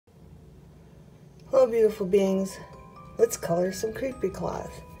Hello beautiful beings, let's color some creepy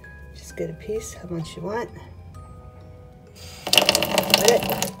cloth. Just get a piece, how much you want. Let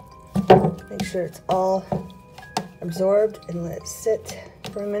it, make sure it's all absorbed and let it sit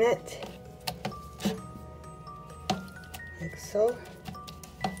for a minute. Like so.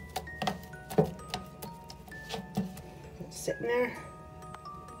 It's sitting there.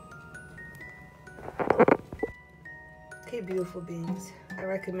 Okay, beautiful beings, I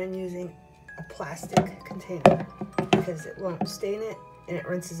recommend using a plastic container because it won't stain it and it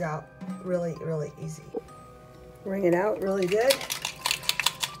rinses out really easy. Wring it out really good.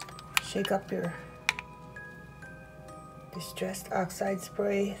 Shake up your distressed oxide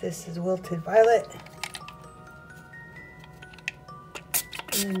spray. This is wilted violet.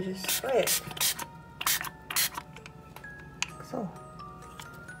 And then just spray it. So.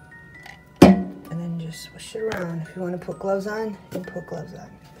 And then just swish it around. If you want to put gloves on, you can put gloves on.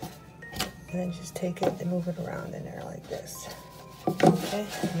 And then just take it and move it around in there like this. Okay,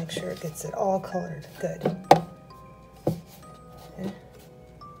 make sure it gets it all colored. Good. Okay.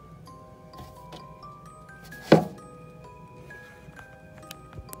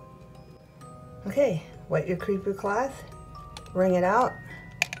 Okay, wet your creeper cloth, wring it out,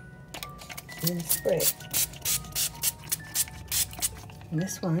 and then spray it. And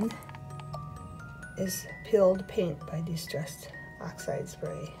this one is peeled paint by Distressed Oxide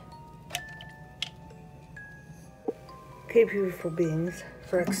Spray. Okay, beautiful beings,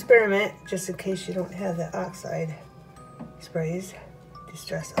 for experiment, just in case you don't have the oxide sprays,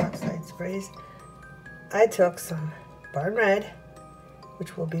 Distressed Oxide Sprays, I took some Barn Red,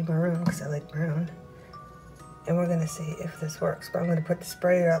 which will be maroon because I like maroon, and we're gonna see if this works. But I'm gonna put the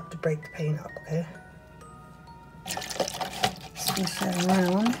sprayer up to break the paint up, okay? Swish that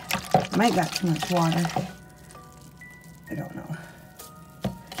around. I might got too much water. I don't know.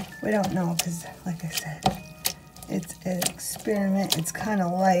 We don't know because, like I said, it's an experiment. It's kind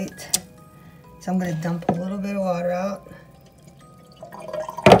of light. So I'm going to dump a little bit of water out.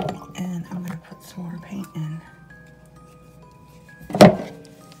 And I'm going to put some more paint in.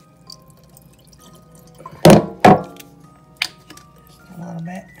 Just a little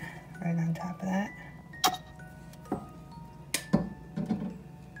bit right on top of that.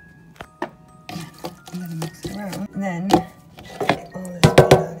 I'm going to mix it around. And then get all this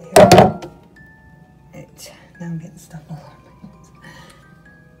paint out of here. Right, now I'm getting stuff all over my hands.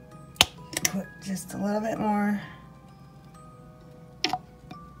 Put just a little bit more.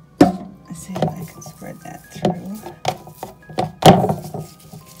 Let's see if I can spread that through.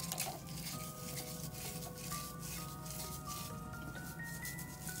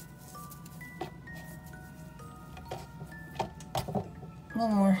 A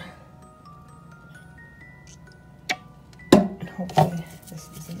little more. And hopefully this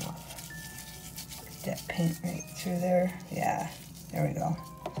is enough. Get that paint right through there. Yeah, there we go.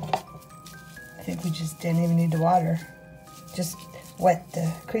 I think we just didn't even need the water. Just wet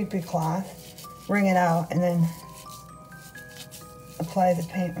the creepy cloth, wring it out, and then apply the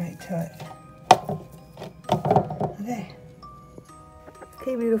paint right to it. Okay.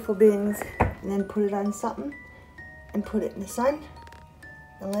 Okay, beautiful beings. And then put it on something and put it in the sun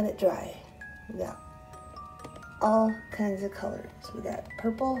and let it dry. We got all kinds of colors. We got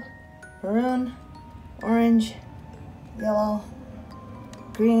purple, maroon, orange, yellow,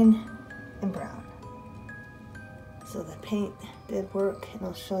 green, and brown. So the paint did work, and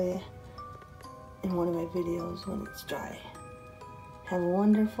I'll show you in one of my videos when it's dry. Have a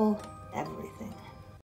wonderful everything.